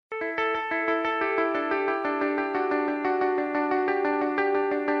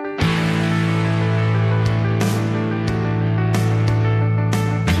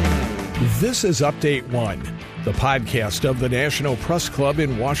This is Update One, the podcast of the National Press Club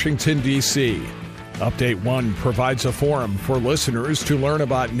in Washington, D.C. Update One provides a forum for listeners to learn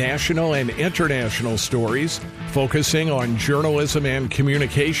about national and international stories, focusing on journalism and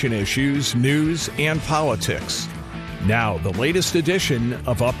communication issues, news, and politics. Now, the latest edition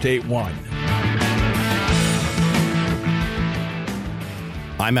of Update One.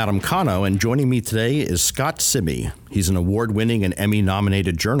 I'm Adam Cano, and joining me today is Scott Simi. He's an award-winning and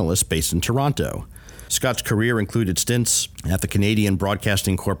Emmy-nominated journalist based in Toronto. Scott's career included stints at the Canadian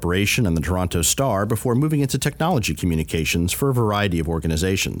Broadcasting Corporation and the Toronto Star before moving into technology communications for a variety of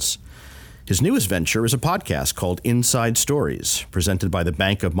organizations. His newest venture is a podcast called Inside Stories, presented by the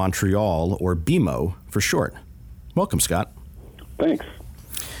Bank of Montreal, or BMO for short. Welcome, Scott. Thanks.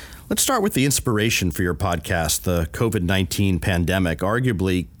 Let's start with the inspiration for your podcast, the COVID-19 pandemic.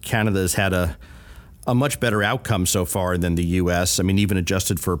 Arguably, Canada has had a much better outcome so far than the U.S. I mean, even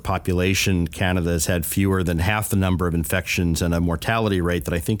adjusted for population, Canada has had fewer than half the number of infections and a mortality rate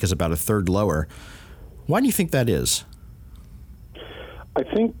that I think is about a third lower. Why do you think that is? I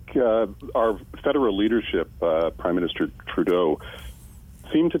think our federal leadership, Prime Minister Trudeau,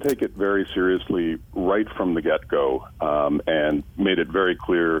 seemed to take it very seriously right from the get-go and made it very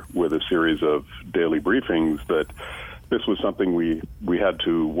clear with a series of daily briefings that this was something we had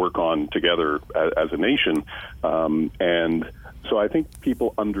to work on together as a nation. And so I think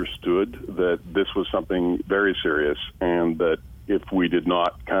people understood that this was something very serious, and that if we did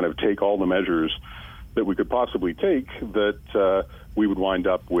not kind of take all the measures that we could possibly take, that we would wind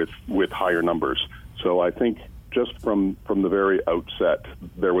up with higher numbers. So I think just from the very outset,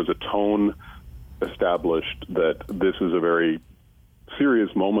 there was a tone established that this is a very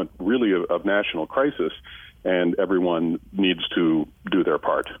serious moment, really, of national crisis, and everyone needs to do their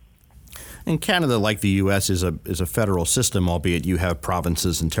part. And Canada, like the U.S., is a federal system, albeit you have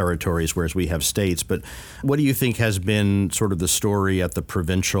provinces and territories, whereas we have states. But what do you think has been sort of the story at the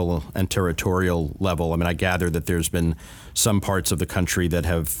provincial and territorial level? I mean, I gather that there's been some parts of the country that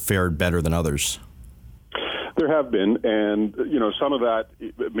have fared better than others. There have been, and some of that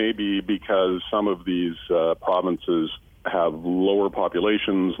may be because some of these provinces have lower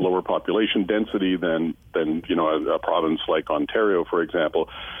population density than a province like Ontario, for example.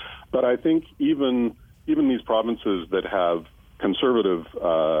 But I think even these provinces that have conservative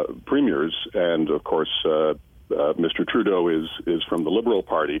premiers, and of course Mr. Trudeau is from the Liberal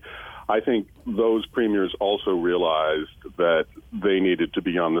Party, I think those premiers also realized that they needed to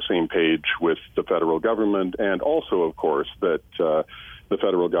be on the same page with the federal government, and also, of course, that the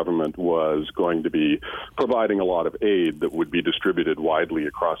federal government was going to be providing a lot of aid that would be distributed widely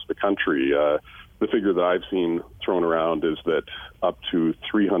across the country. The figure that I've seen thrown around is that up to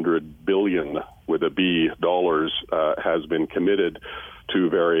 $300 billion with a B dollars has been committed to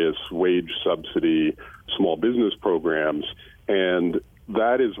various wage subsidy, small business programs, and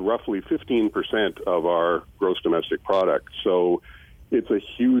that is roughly 15% of our gross domestic product. So it's a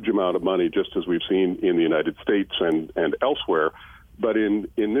huge amount of money, just as we've seen in the United States and elsewhere. But in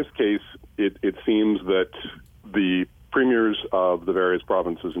this case, it seems that the premiers of the various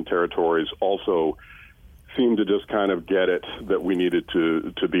provinces and territories also seem to just kind of get it that we needed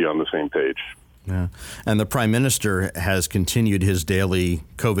to be on the same page. Yeah. And the Prime Minister has continued his daily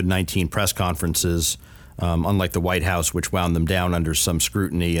COVID-19 press conferences, unlike the White House, which wound them down under some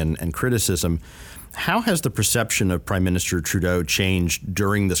scrutiny and criticism. How has the perception of Prime Minister Trudeau changed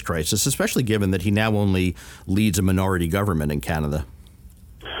during this crisis, especially given that he now only leads a minority government in Canada?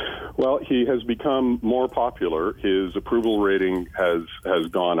 Well, he has become more popular. His approval rating has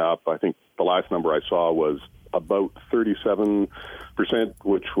gone up. I think the last number I saw was about 37%,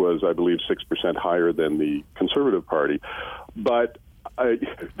 which was, I believe, 6% higher than the Conservative Party. But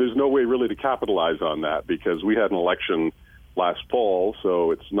there's no way really to capitalize on that, because we had an election last fall,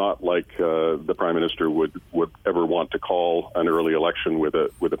 so it's not like the Prime Minister would ever want to call an early election with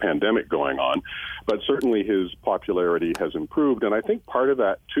a pandemic going on. But certainly his popularity has improved, and I think part of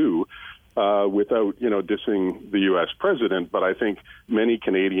that too, without dissing the U.S. president, but I think many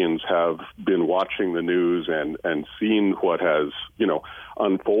Canadians have been watching the news and seen what has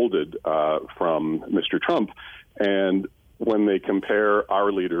unfolded from Mr. Trump, and when they compare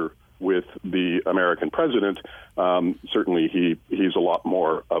our leader with the American president, certainly he's a lot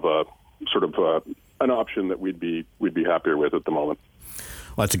more of a sort of an option that we'd be happier with at the moment.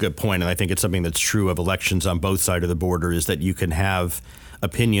 Well, that's a good point, and I think it's something that's true of elections on both sides of the border, is that you can have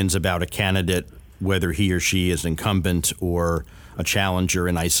opinions about a candidate, whether he or she is incumbent or a challenger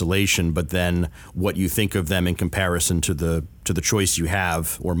in isolation, but then what you think of them in comparison to the choice you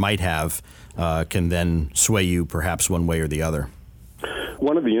have or might have can then sway you perhaps one way or the other.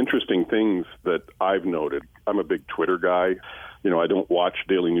 One of the interesting things that I've noted, I'm a big Twitter guy. I don't watch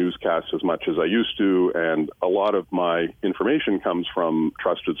daily newscasts as much as I used to, and a lot of my information comes from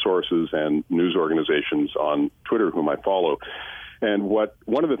trusted sources and news organizations on Twitter whom I follow. And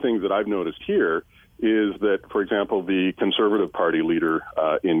one of the things that I've noticed here is that, for example, the Conservative Party leader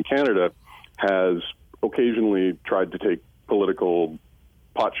in Canada has occasionally tried to take political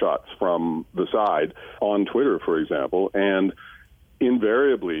potshots from the side on Twitter, for example, and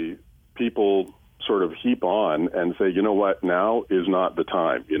invariably people sort of heap on and say, you know what, now is not the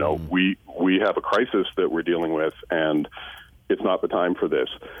time. We have a crisis that we're dealing with, and it's not the time for this.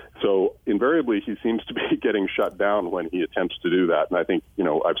 So invariably, he seems to be getting shut down when he attempts to do that. And I think,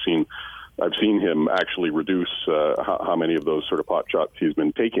 I've seen him actually reduce how many of those sort of pot shots he's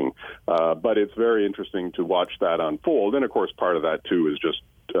been taking. But it's very interesting to watch that unfold. And of course, part of that too is just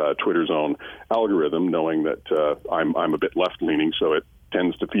Twitter's own algorithm, knowing that I'm a bit left-leaning, so it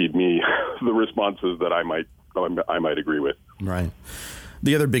tends to feed me the responses that I might agree with. Right.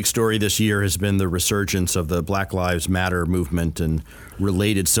 The other big story this year has been the resurgence of the Black Lives Matter movement and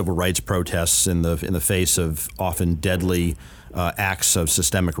related civil rights protests in the face of often deadly acts of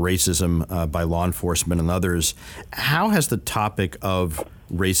systemic racism by law enforcement and others. How has the topic of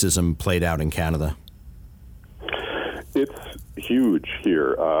racism played out in Canada? It's huge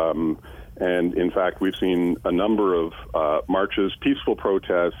here. And in fact, we've seen a number of marches, peaceful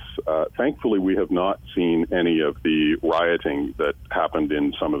protests. Thankfully, we have not seen any of the rioting that happened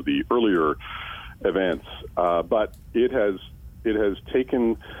in some of the earlier events. But it has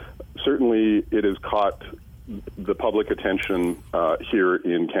taken, certainly it has caught the public attention here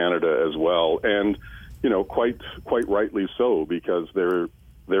in Canada as well. And, quite rightly so, because there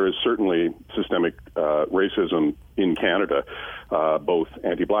is certainly systemic racism in Canada, both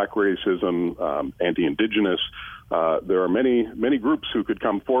anti-Black racism, anti-Indigenous. There are many groups who could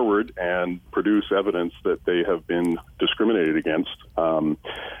come forward and produce evidence that they have been discriminated against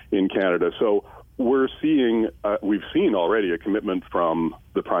in Canada. So we've seen already a commitment from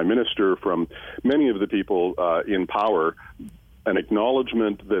the Prime Minister, from many of the people in power, an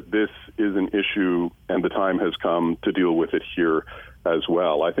acknowledgement that this is an issue and the time has come to deal with it here as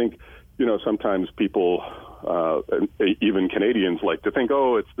well. I think, sometimes people, even Canadians, like to think,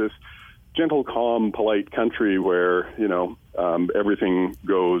 it's this gentle, calm, polite country where, everything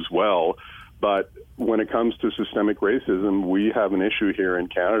goes well. But when it comes to systemic racism, we have an issue here in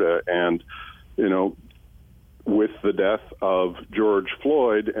Canada. And, with the death of George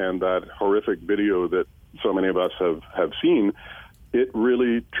Floyd and that horrific video that so many of us have seen, it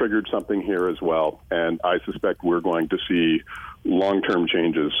really triggered something here as well. And I suspect we're going to see long-term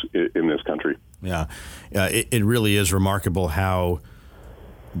changes in this country. Yeah, it really is remarkable how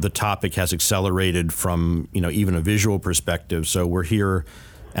the topic has accelerated from, even a visual perspective. So we're here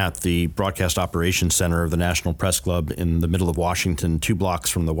at the Broadcast Operations Center of the National Press Club in the middle of Washington, 2 blocks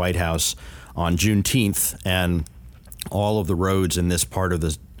from the White House on Juneteenth, and all of the roads in this part of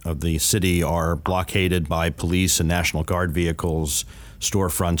the city are blockaded by police and National Guard vehicles.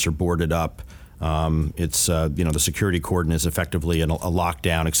 Storefronts are boarded up. It's the security cordon is effectively a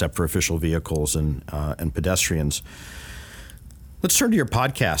lockdown except for official vehicles and pedestrians. Let's turn to your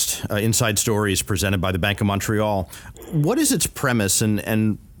podcast, Inside Stories, presented by the Bank of Montreal. What is its premise,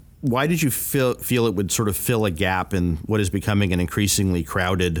 and why did you feel it would sort of fill a gap in what is becoming an increasingly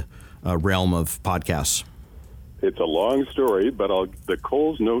crowded realm of podcasts? It's a long story, but the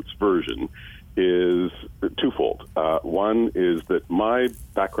Coles Notes version is twofold. One is that my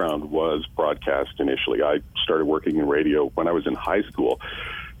background was broadcast initially. I started working in radio when I was in high school.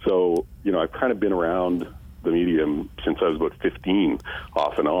 So, I've kind of been around the medium since I was about 15,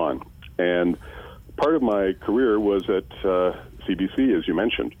 off and on. And part of my career was at CBC, as you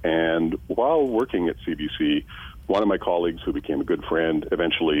mentioned. And while working at CBC, one of my colleagues who became a good friend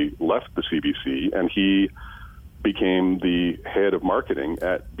eventually left the CBC, and he became the head of marketing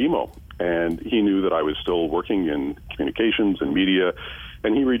at BMO. And he knew that I was still working in communications and media,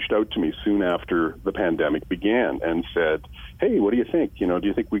 and he reached out to me soon after the pandemic began and said, hey, what do you think? Do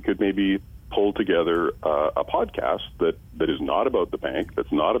you think we could maybe pull together a podcast that is not about the bank,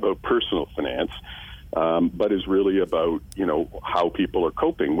 that's not about personal finance, but is really about, how people are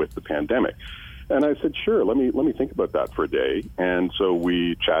coping with the pandemic? And I said, sure, let me think about that for a day. And so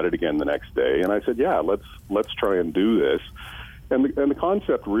we chatted again the next day, and I said, yeah, let's try and do this. And the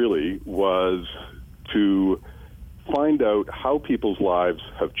concept really was to find out how people's lives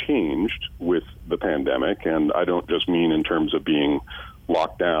have changed with the pandemic. And I don't just mean in terms of being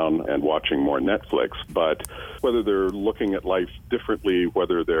locked down and watching more Netflix, but whether they're looking at life differently,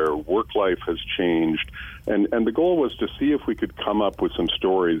 whether their work life has changed. And the goal was to see if we could come up with some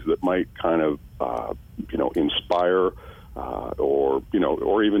stories that might kind of, inspire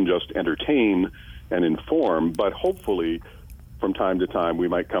or even just entertain and inform, but hopefully from time to time we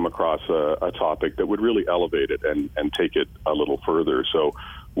might come across a topic that would really elevate it and take it a little further. So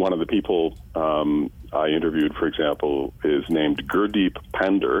one of the people I interviewed, for example, is named Gurdeep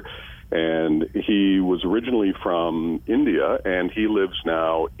Pander, and he was originally from India, and he lives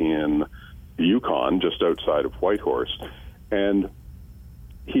now in Yukon, just outside of Whitehorse. And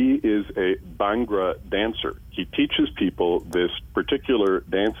he is a Bhangra dancer. He teaches people this particular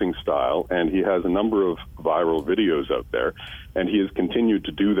dancing style, and he has a number of viral videos out there. And he has continued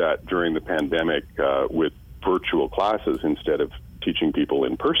to do that during the pandemic with virtual classes instead of teaching people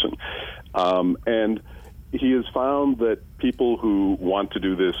in person. And he has found that people who want to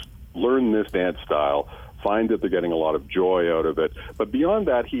do this, learn this dance style, find that they're getting a lot of joy out of it. But beyond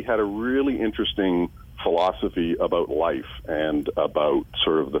that, he had a really interesting philosophy about life and about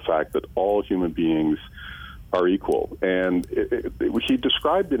sort of the fact that all human beings are equal. And he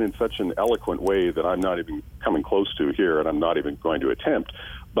described it in such an eloquent way that I'm not even coming close to here, and I'm not even going to attempt.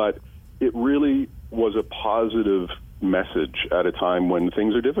 But it really was a positive message at a time when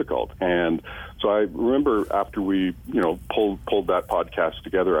things are difficult. And so I remember after we, pulled that podcast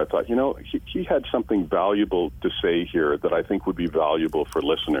together, I thought, he had something valuable to say here that I think would be valuable for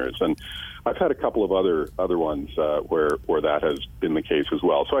listeners. And I've had a couple of other ones where that has been the case as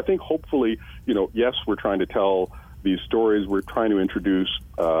well. So I think hopefully, yes, we're trying to tell these stories. We're trying to introduce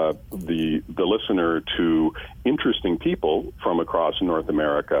the listener to interesting people from across North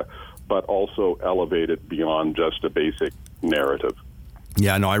America, but also elevate it beyond just a basic narrative.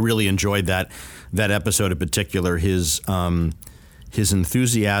 Yeah, no, I really enjoyed that episode in particular. His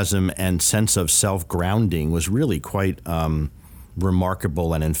enthusiasm and sense of self-grounding was really quite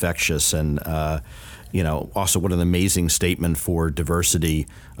remarkable and infectious, and also what an amazing statement for diversity.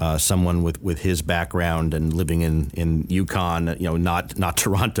 Someone with his background and living in Yukon, not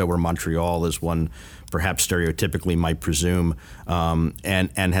Toronto or Montreal as one perhaps stereotypically might presume,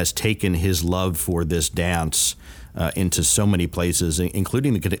 and has taken his love for this dance into so many places,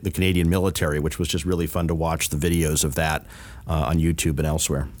 including the Canadian military, which was just really fun to watch the videos of that on YouTube and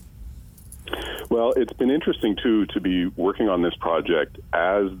elsewhere. Well, it's been interesting, too, to be working on this project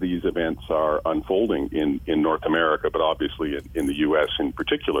as these events are unfolding in North America, but obviously in the U.S. in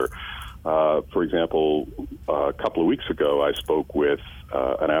particular. For example, a couple of weeks ago, I spoke with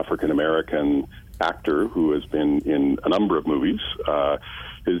an African-American actor who has been in a number of movies.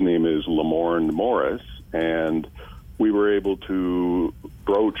 His name is Lamorne Morris, and we were able to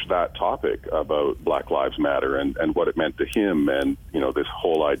broach that topic about Black Lives Matter and what it meant to him, and this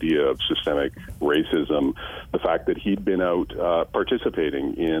whole idea of systemic racism, the fact that he'd been out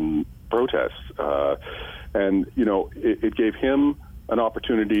participating in protests, and it gave him an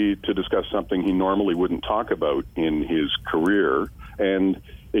opportunity to discuss something he normally wouldn't talk about in his career, and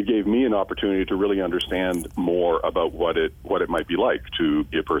it gave me an opportunity to really understand more about what it might be like to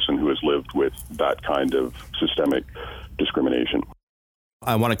be a person who has lived with that kind of systemic discrimination.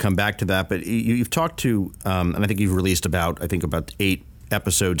 I want to come back to that, but you've talked to, and I think you've released about 8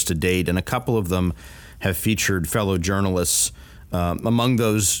 episodes to date, and a couple of them have featured fellow journalists. Among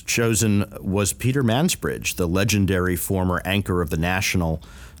those chosen was Peter Mansbridge, the legendary former anchor of the National,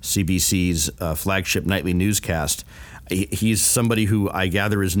 CBC's flagship nightly newscast. He's somebody who I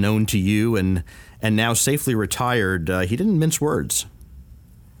gather is known to you and now safely retired. He didn't mince words.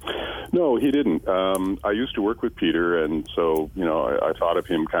 No, he didn't. I used to work with Peter, and so, I thought of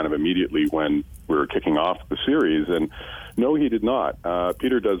him kind of immediately when we were kicking off the series. And no, he did not.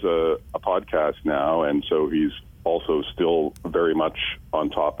 Peter does a podcast now, and so he's also still very much on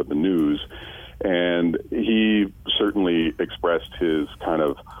top of the news. And he certainly expressed his kind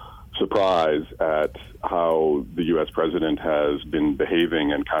of surprise at how the U.S. president has been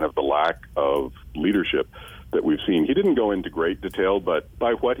behaving and kind of the lack of leadership that we've seen. He didn't go into great detail, but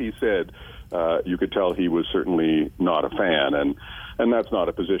by what he said, you could tell he was certainly not a fan. And that's not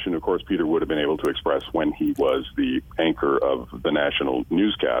a position, of course, Peter would have been able to express when he was the anchor of the national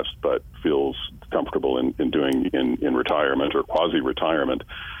newscast, but feels comfortable in doing in retirement or quasi-retirement.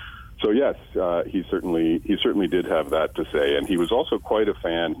 So yes, he certainly did have that to say, and he was also quite a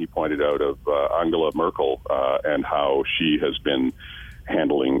fan, he pointed out, of Angela Merkel and how she has been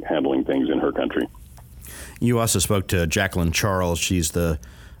handling things in her country. You also spoke to Jacqueline Charles. She's the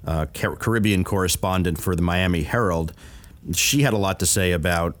Caribbean correspondent for the Miami Herald. She had a lot to say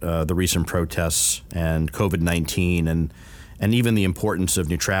about the recent protests and COVID-19 and and even the importance of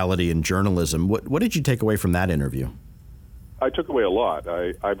neutrality in journalism. What did you take away from that interview? I took away a lot.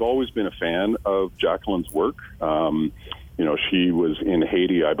 I've always been a fan of Jacqueline's work. She was in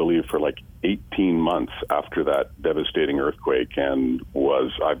Haiti, I believe, for like 18 months after that devastating earthquake, and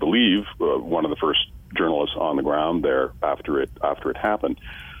was, I believe, one of the first journalists on the ground there after it happened.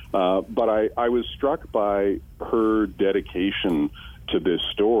 But I was struck by her dedication to this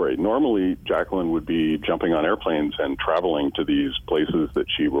story. Normally, Jacqueline would be jumping on airplanes and traveling to these places that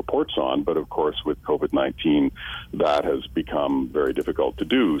she reports on, but of course with COVID-19, that has become very difficult to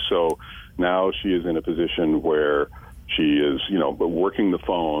do. So now she is in a position where she is, working the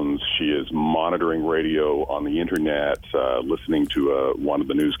phones. She is monitoring radio on the internet, listening to one of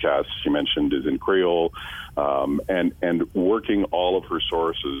the newscasts she mentioned is in Creole, and working all of her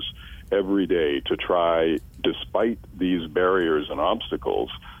sources every day to try, despite these barriers and obstacles,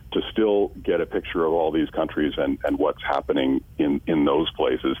 to still get a picture of all these countries and what's happening in those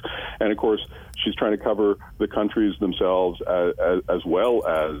places. And of course, she's trying to cover the countries themselves as well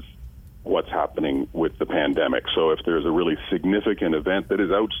as what's happening with the pandemic. So if there's a really significant event that is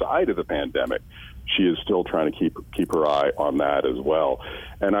outside of the pandemic, she is still trying to keep her eye on that as well.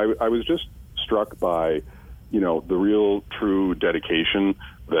 And I was just struck by, the real true dedication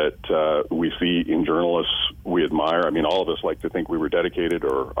that we see in journalists we admire. I mean, all of us like to think we were dedicated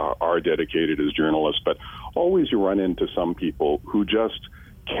or are dedicated as journalists, but always you run into some people who just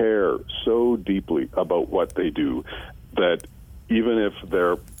care so deeply about what they do that even if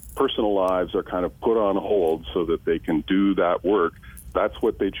their personal lives are kind of put on hold so that they can do that work, that's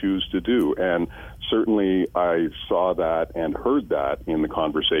what they choose to do. And certainly I saw that and heard that in the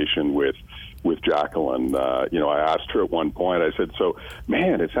conversation with Jacqueline. I asked her at one point, I said, so,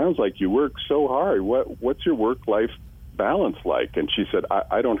 man, it sounds like you work so hard. What's your work-life balance like? And she said,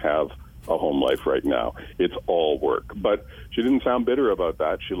 I don't have a home life right now. It's all work. But she didn't sound bitter about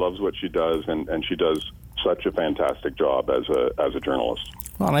that. She loves what she does, and she does such a fantastic job as a journalist.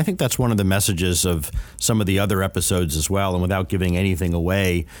 Well, and I think that's one of the messages of some of the other episodes as well. And without giving anything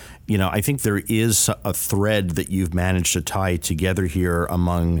away, I think there is a thread that you've managed to tie together here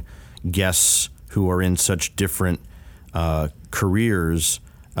among guests who are in such different careers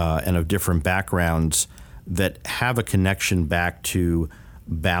and of different backgrounds that have a connection back to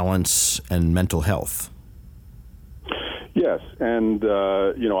balance and mental health. Yes, and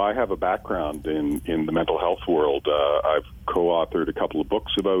I have a background in the mental health world. I've co-authored a couple of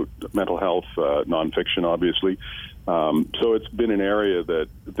books about mental health, nonfiction, obviously. So it's been an area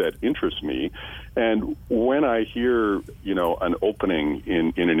that interests me. And when I hear, an opening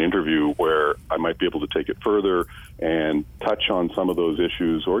in an interview where I might be able to take it further and touch on some of those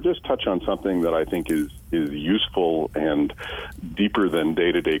issues, or just touch on something that I think is useful and deeper than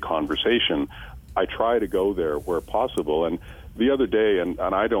day-to-day conversation, I try to go there where possible. And the other day, and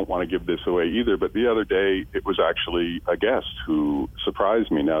I don't want to give this away either, but the other day it was actually a guest who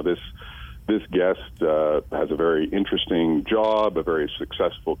surprised me. Now, this guest has a very interesting job, a very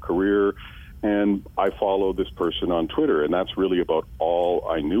successful career, and I follow this person on Twitter, and that's really about all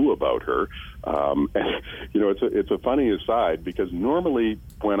I knew about her. And it's a funny aside, because normally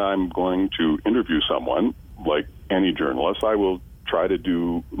when I'm going to interview someone, like any journalist, I will try to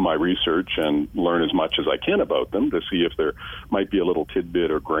do my research and learn as much as I can about them to see if there might be a little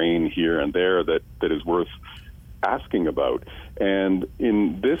tidbit or grain here and there that is worth asking about. And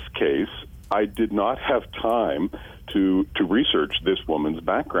in this case, I did not have time to research this woman's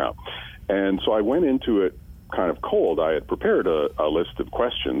background. And so I went into it kind of cold. I had prepared a list of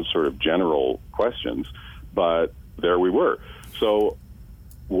questions, sort of general questions, but there we were. So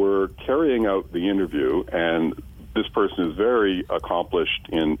we're carrying out the interview, and this person is very accomplished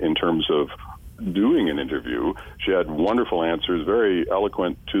in terms of doing an interview. She had wonderful answers, very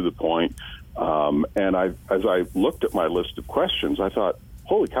eloquent, to the point. And as I looked at my list of questions, I thought,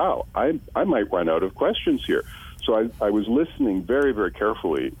 holy cow, I might run out of questions here. So I was listening very, very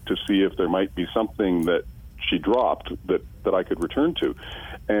carefully to see if there might be something that she dropped that I could return to.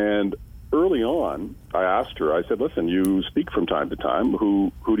 And early on, I asked her, I said, listen, you speak from time to time.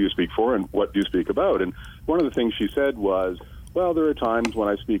 Who do you speak for, and what do you speak about? And one of the things she said was, well, there are times when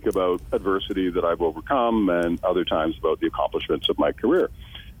I speak about adversity that I've overcome, and other times about the accomplishments of my career.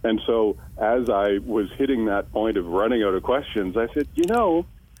 And so as I was hitting that point of running out of questions, I said,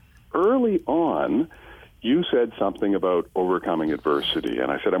 early on, you said something about overcoming adversity.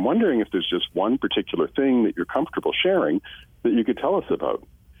 And I said, I'm wondering if there's just one particular thing that you're comfortable sharing that you could tell us about.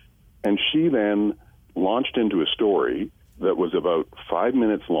 And she then launched into a story that was about 5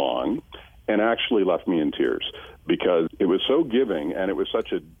 minutes long and actually left me in tears, because it was so giving and it was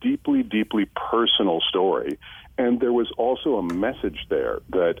such a deeply, deeply personal story. And there was also a message there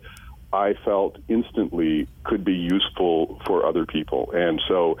that I felt instantly could be useful for other people. And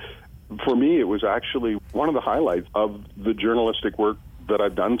so for me, it was actually one of the highlights of the journalistic work that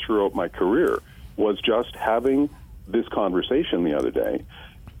I've done throughout my career, was just having this conversation the other day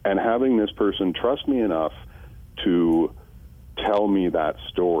and having this person trust me enough to tell me that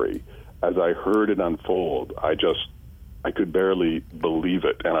story. As I heard it unfold, I could barely believe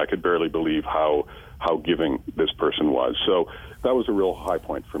it, and I could barely believe how giving this person was. So that was a real high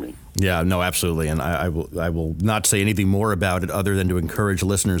point for me. Yeah, no, absolutely. And I will not say anything more about it other than to encourage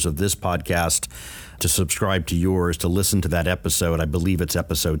listeners of this podcast to subscribe to yours, to listen to that episode. I believe it's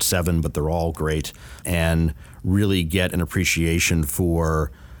episode 7, but they're all great, and really get an appreciation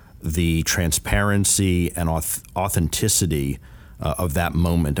for the transparency and authenticity of that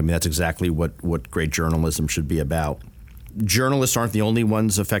moment. I mean, that's exactly what great journalism should be about. Journalists aren't the only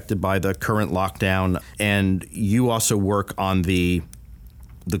ones affected by the current lockdown, and you also work on the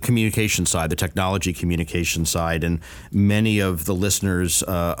communication side, the technology communication side, and many of the listeners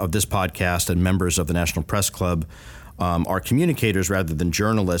of this podcast and members of the National Press Club are communicators rather than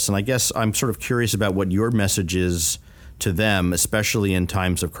journalists. And I guess I'm sort of curious about what your message is to them, especially in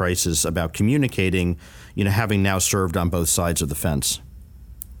times of crisis, about communicating, having now served on both sides of the fence.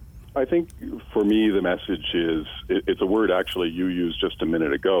 I think for me, the message is, it's a word actually you used just a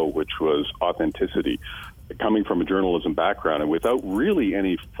minute ago, which was authenticity. Coming from a journalism background and without really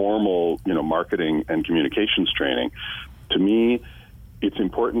any formal, marketing and communications training, to me, it's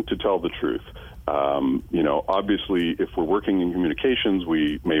important to tell the truth. Obviously, if we're working in communications,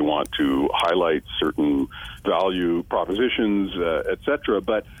 we may want to highlight certain value propositions, et cetera.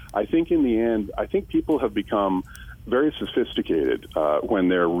 But I think in the end, people have become very sophisticated when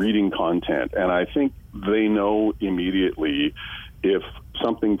they're reading content. And I think they know immediately if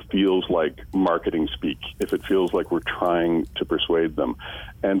something feels like marketing speak, if it feels like we're trying to persuade them.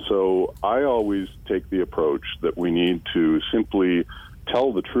 And so I always take the approach that we need to simply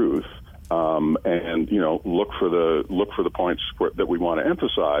tell the truth and look for the points that we want to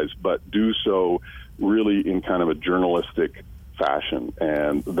emphasize, but do so really in kind of a journalistic fashion.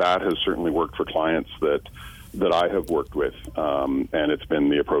 And that has certainly worked for clients that I have worked with, and it's been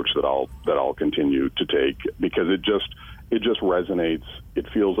the approach that I'll continue to take, because it just resonates. It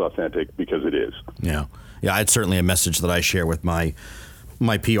feels authentic because it is. Yeah. It's certainly a message that I share with my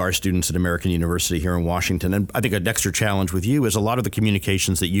PR students at American University here in Washington. And I think an extra challenge with you is a lot of the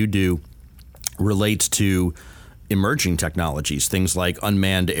communications that you do relates to emerging technologies, things like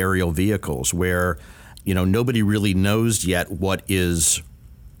unmanned aerial vehicles, where nobody really knows yet what is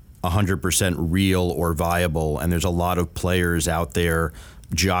 100% real or viable, and there's a lot of players out there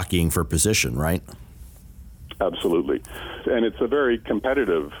jockeying for position, right? Absolutely. And it's a very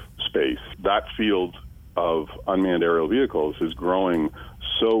competitive space. That field of unmanned aerial vehicles is growing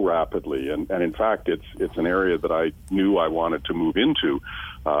so rapidly. And in fact, it's an area that I knew I wanted to move into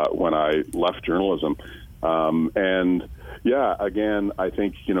when I left journalism. Again, I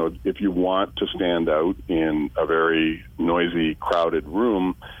think, if you want to stand out in a very noisy, crowded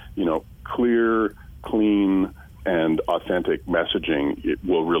room, clear, clean, and authentic messaging, it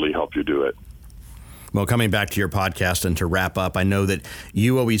will really help you do it. Well, coming back to your podcast and to wrap up, I know that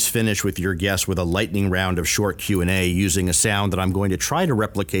you always finish with your guests with a lightning round of short Q&A using a sound that I'm going to try to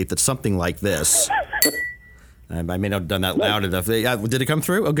replicate. That's something like this. I may not have done that loud enough. Did it come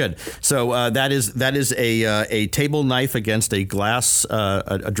through? Oh, good. So that is a table knife against a glass,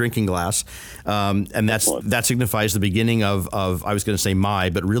 a drinking glass, and that signifies the beginning of I was going to say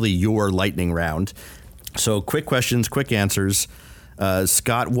but really your lightning round. So quick questions, quick answers.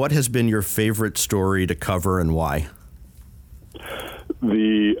 Scott, what has been your favorite story to cover and why?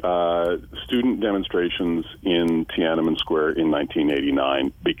 The student demonstrations in Tiananmen Square in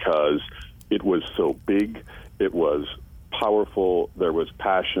 1989, because it was so big. It was powerful, there was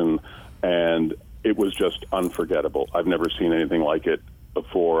passion, and it was just unforgettable. I've never seen anything like it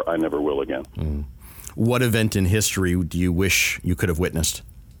before. I never will again. Mm. What event in history do you wish you could have witnessed?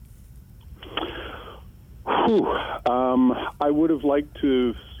 I would have liked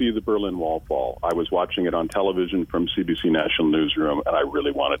to see the Berlin Wall fall. I was watching it on television from CBC National Newsroom, and I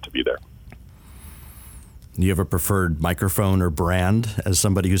really wanted to be there. Do you have a preferred microphone or brand as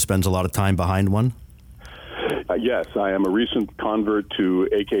somebody who spends a lot of time behind one? Yes, I am a recent convert to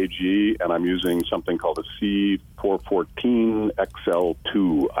AKG, and I'm using something called a C414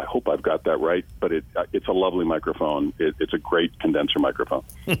 XL2. I hope I've got that right, but it's a lovely microphone. It's a great condenser microphone.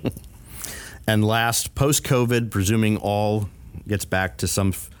 And last, post-COVID, presuming all gets back to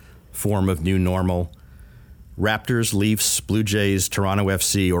some form of new normal, Raptors, Leafs, Blue Jays, Toronto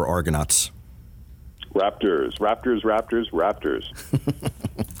FC, or Argonauts? Raptors, Raptors, Raptors, Raptors.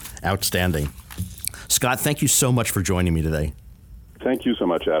 Outstanding. Scott, thank you so much for joining me today. Thank you so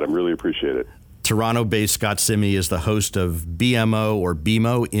much, Adam. Really appreciate it. Toronto-based Scott Simi is the host of BMO or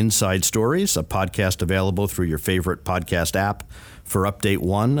BMO Inside Stories, a podcast available through your favorite podcast app. For Update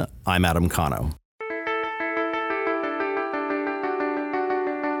One, I'm Adam Cano.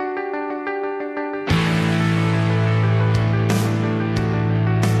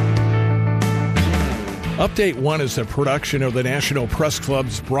 Update One is a production of the National Press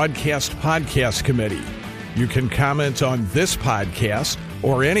Club's Broadcast Podcast Committee. You can comment on this podcast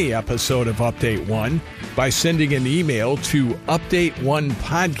or any episode of Update One by sending an email to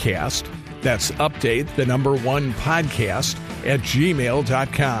updateonepodcast, that's update, the number one podcast,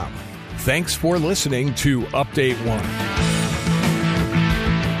 @gmail.com. Thanks for listening to Update One.